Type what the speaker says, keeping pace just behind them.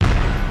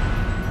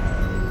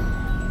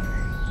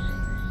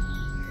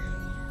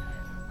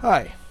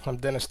Hi, I'm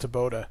Dennis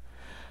Taboda.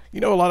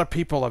 You know, a lot of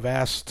people have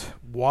asked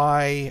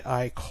why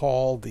I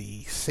call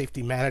the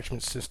safety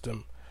management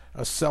system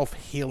a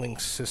self-healing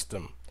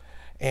system.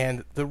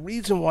 And the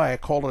reason why I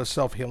call it a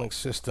self-healing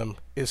system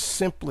is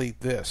simply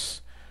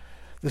this.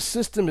 The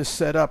system is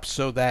set up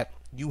so that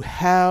you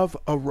have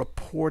a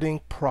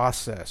reporting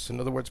process. In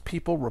other words,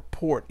 people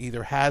report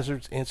either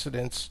hazards,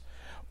 incidents,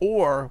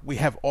 or we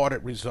have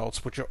audit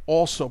results, which are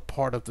also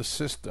part of the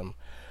system.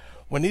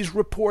 When these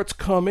reports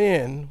come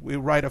in, we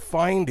write a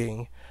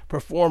finding,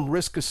 perform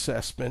risk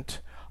assessment.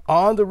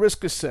 On the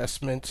risk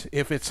assessment,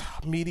 if it's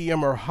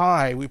medium or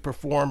high, we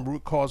perform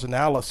root cause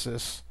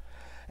analysis.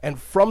 And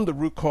from the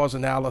root cause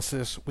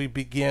analysis, we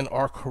begin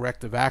our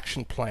corrective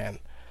action plan.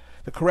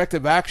 The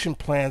corrective action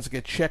plans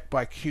get checked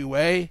by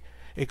QA.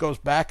 It goes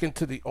back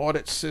into the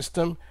audit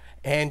system,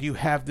 and you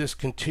have this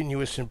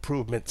continuous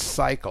improvement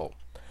cycle.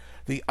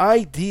 The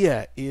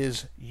idea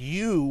is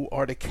you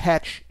are to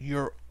catch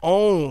your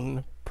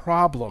own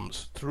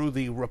problems through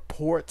the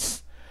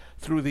reports,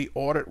 through the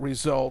audit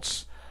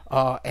results,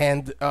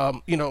 and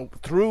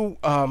through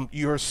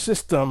your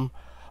system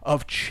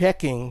of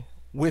checking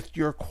with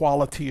your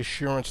quality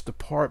assurance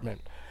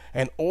department.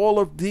 And all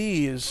of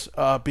these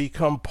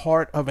become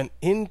part of an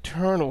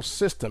internal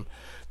system.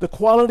 The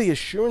quality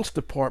assurance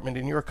department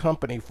in your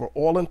company, for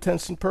all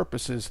intents and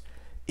purposes,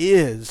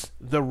 is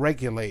the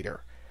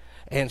regulator.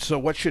 And so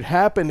what should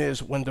happen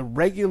is when the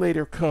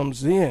regulator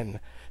comes in,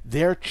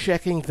 they're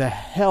checking the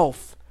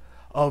health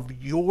of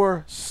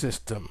your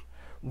system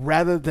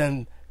rather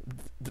than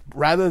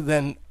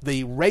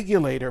the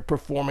regulator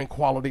performing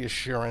quality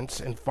assurance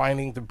and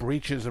finding the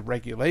breaches of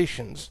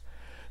regulations.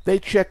 They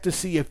check to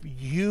see if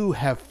you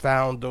have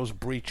found those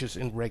breaches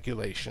in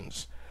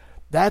regulations.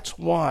 That's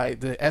why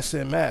the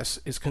SMS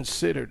is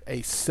considered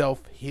a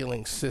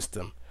self-healing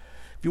system.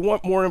 If you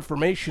want more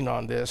information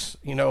on this,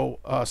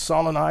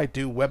 Sal and I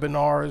do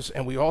webinars,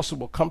 and we also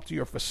will come to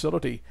your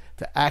facility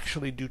to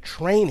actually do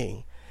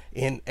training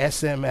in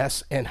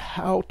SMS and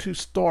how to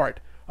start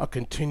a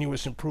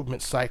continuous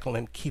improvement cycle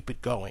and keep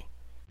it going.